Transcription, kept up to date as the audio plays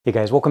Hey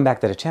guys, welcome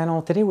back to the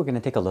channel. Today we're going to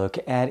take a look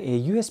at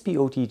a USB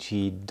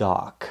OTG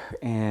dock,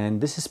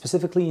 and this is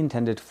specifically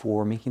intended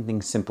for making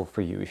things simple for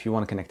you. If you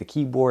want to connect a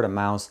keyboard, a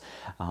mouse,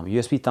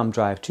 USB thumb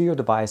drive to your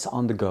device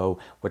on the go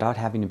without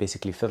having to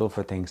basically fiddle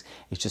for things,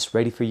 it's just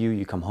ready for you.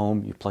 You come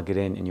home, you plug it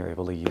in, and you're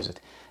able to use it.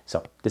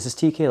 So this is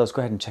TK. Let's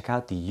go ahead and check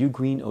out the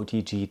Ugreen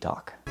OTG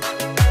dock.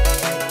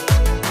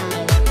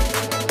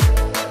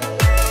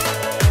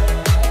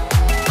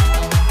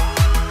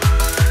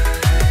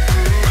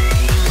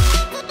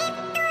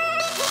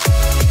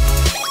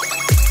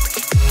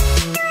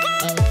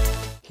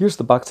 Here's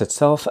the box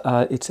itself.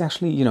 It's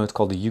actually, it's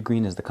called the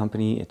Ugreen as the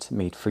company. It's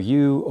made for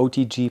you,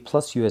 OTG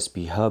plus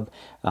USB hub.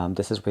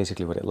 This is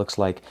basically what it looks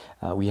like.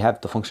 We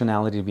have the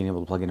functionality of being able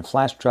to plug in a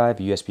flash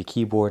drive, a USB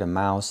keyboard, a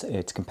mouse.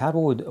 It's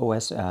compatible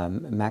with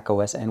Mac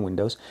OS and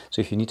Windows.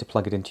 So if you need to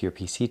plug it into your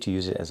PC to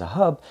use it as a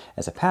hub,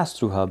 as a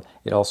pass-through hub,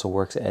 it also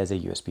works as a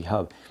USB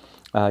hub.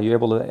 You're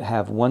able to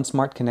have one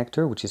smart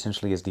connector, which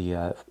essentially is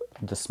the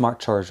smart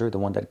charger, the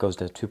one that goes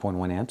to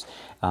 2.1 amps.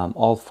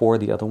 All four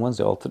of the other ones,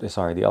 the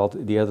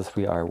other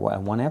three are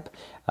 1 amp.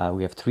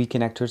 We have 3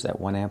 connectors at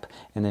 1 amp,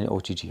 and then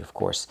OTG, of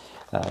course.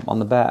 On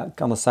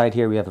the side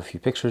here, we have a few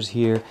pictures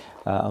here.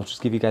 I'll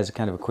just give you guys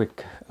a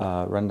quick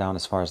rundown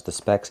as far as the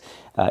specs.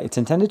 It's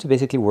intended to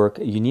basically work.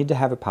 You need to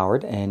have it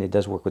powered, and it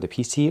does work with a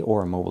PC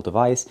or a mobile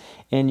device,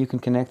 and you can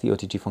connect the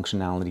OTG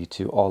functionality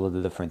to all of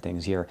the different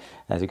things here.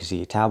 As you can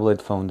see,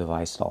 tablet, phone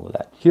device, all of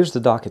that. Here's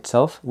the dock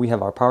itself. We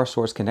have our power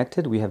source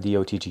connected. We have the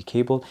OTG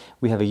cable.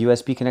 We have a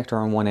USB connector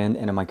on one end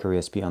and a micro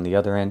USB on the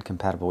other end,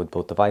 compatible with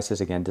both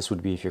devices. Again, this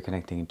would be if you're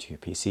connecting it to your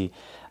PC.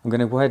 I'm going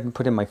to go ahead and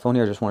put in my phone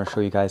here. I just want to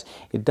show you guys.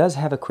 It does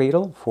have a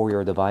cradle for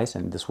your device,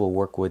 and this will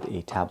work with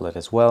a tablet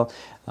as well.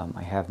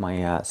 I have my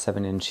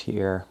 7-inch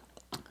here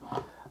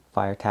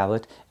Fire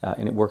tablet,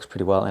 and it works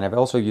pretty well. And I've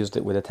also used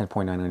it with a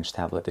 10.9-inch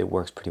tablet. It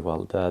works pretty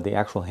well. The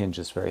actual hinge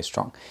is very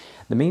strong.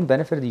 The main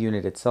benefit of the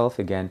unit itself,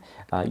 again,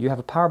 you have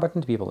a power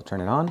button to be able to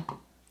turn it on.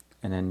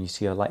 And then you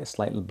see a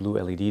slight blue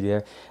LED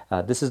there.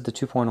 This is the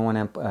 2.1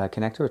 amp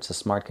connector. It's a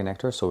smart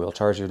connector, so it will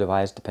charge your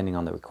device depending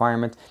on the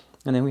requirement.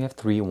 And then we have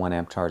 3 1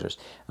 amp chargers.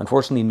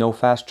 Unfortunately, no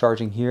fast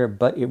charging here,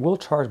 but it will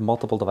charge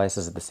multiple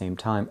devices at the same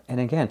time. And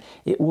again,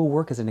 it will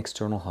work as an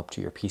external hub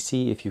to your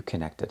PC if you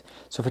connect it.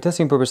 So for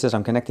testing purposes,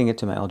 I'm connecting it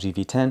to my LG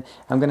V10.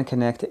 I'm going to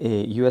connect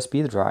a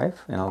USB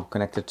drive, and I'll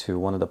connect it to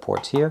one of the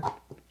ports here.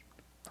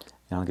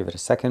 And I'll give it a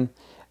second.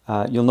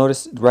 You'll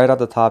notice right at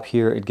the top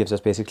here, it gives us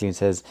basically, it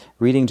says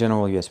reading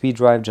general USB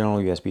drive, general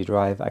USB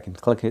drive. I can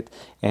click it,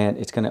 and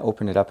it's going to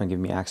open it up and give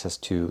me access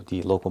to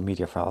the local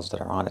media files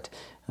that are on it.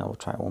 Now we'll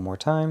try it one more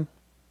time.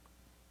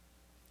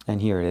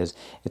 And here it is.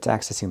 It's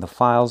accessing the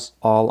files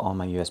all on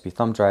my USB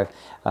thumb drive.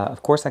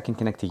 Of course, I can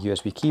connect the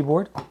USB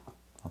keyboard.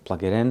 I'll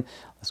plug it in.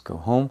 Let's go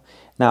home.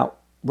 Now,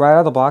 right out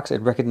of the box,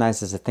 it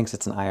recognizes, it thinks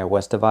it's an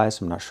iOS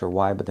device. I'm not sure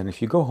why, but then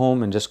if you go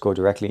home and just go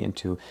directly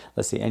into,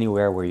 let's say,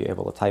 anywhere where you're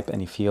able to type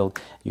any field,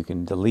 you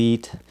can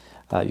delete,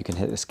 you can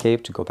hit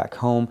escape to go back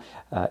home.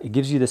 It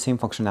gives you the same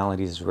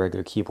functionalities as a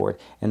regular keyboard.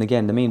 And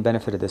again, the main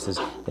benefit of this is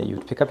that you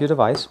pick up your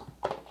device,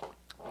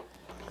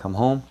 come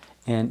home,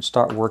 and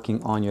start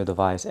working on your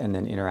device and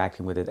then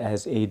interacting with it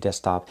as a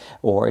desktop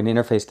or an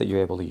interface that you're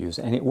able to use.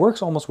 And it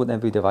works almost with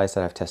every device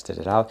that I've tested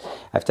it out.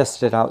 I've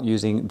tested it out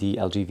using the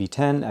LG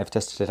V10. I've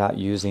tested it out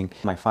using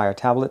my Fire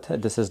tablet.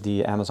 This is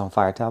the Amazon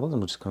Fire tablet.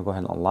 I'm just going to go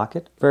ahead and unlock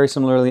it. Very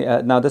similarly,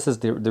 now this is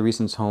the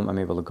recent home. I'm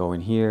able to go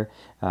in here.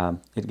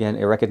 Again,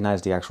 it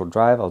recognized the actual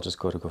drive. I'll just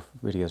go to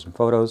videos and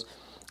photos.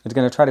 It's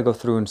going to try to go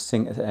through and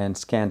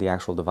scan the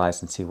actual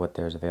device and see what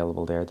there's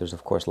available there. There's,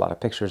 of course, a lot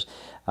of pictures.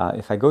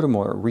 If I go to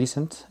more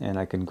recent, and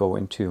I can go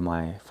into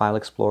my File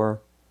Explorer,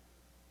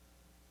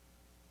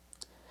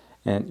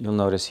 and you'll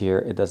notice here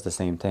it does the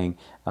same thing.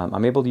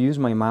 I'm able to use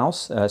my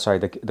mouse,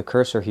 the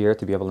cursor here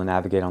to be able to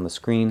navigate on the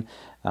screen.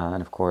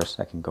 And, of course,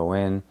 I can go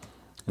in.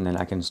 And then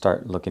I can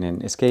start looking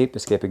in escape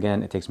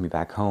again, it takes me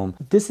back home.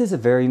 This is a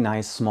very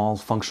nice, small,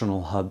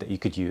 functional hub that you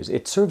could use.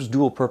 It serves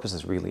dual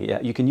purposes, really.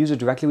 You can use it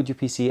directly with your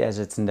PC as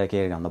it's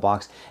indicated on the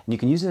box, and you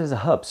can use it as a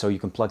hub, so you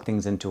can plug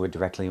things into it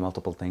directly,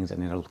 multiple things,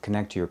 and it'll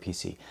connect to your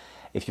PC.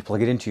 If you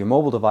plug it into your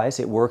mobile device,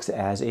 it works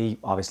as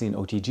obviously an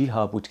OTG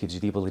hub, which gives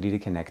you the ability to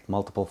connect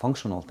multiple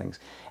functional things,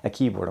 a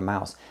keyboard, a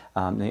mouse.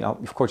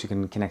 Of course, you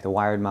can connect a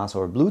wired mouse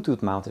or a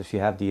Bluetooth mouse if you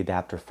have the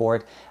adapter for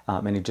it,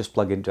 and you just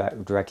plug it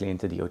directly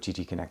into the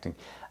OTG connecting.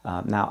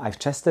 Now, I've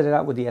tested it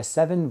out with the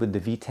S7, with the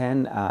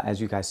V10,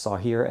 as you guys saw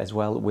here, as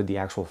well with the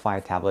actual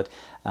Fire tablet.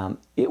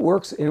 It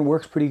works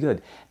pretty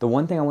good. The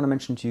one thing I want to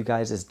mention to you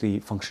guys is the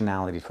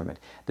functionality from it.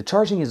 The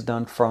charging is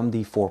done from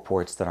the 4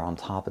 ports that are on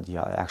top of the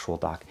actual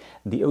dock.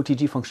 The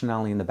OTG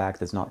functionality in the back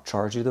does not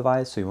charge your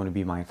device, so you want to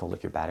be mindful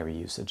of your battery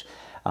usage.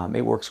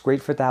 It works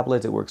great for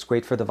tablets, it works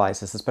great for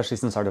devices, especially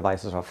since our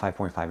devices are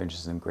 5.5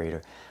 inches and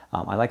greater.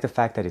 I like the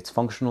fact that it's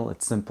functional,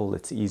 it's simple,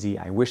 it's easy.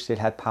 I wish it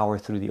had power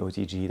through the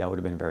OTG, that would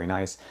have been very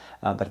nice,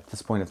 but at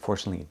this point,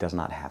 unfortunately, it does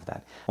not have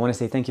that. I want to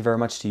say thank you very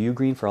much to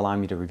Ugreen for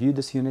allowing me to review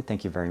this unit.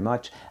 Thank you very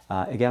much.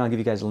 Again, I'll give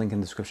you guys a link in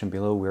the description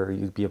below where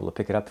you'll be able to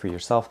pick it up for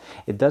yourself.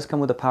 It does come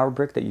with a power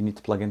brick that you need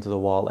to plug into the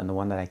wall, and the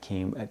one that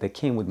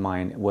came with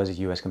mine was a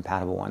US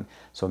compatible one.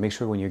 So make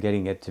sure when you're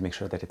getting it to make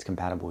sure that it's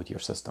compatible with your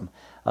system.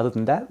 Other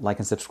than that, like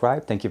and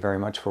subscribe. Thank you very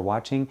much for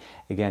watching.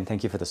 Again,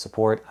 thank you for the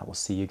support. I will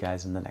see you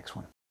guys in the next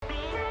one.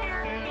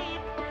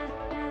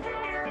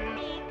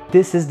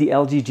 This is the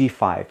LG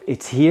G5.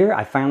 It's here.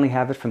 I finally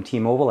have it from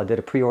T-Mobile. I did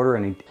a pre-order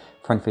and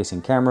a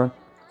front-facing camera.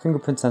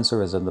 Fingerprint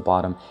sensor is on the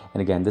bottom.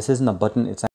 And again, this isn't a button. It's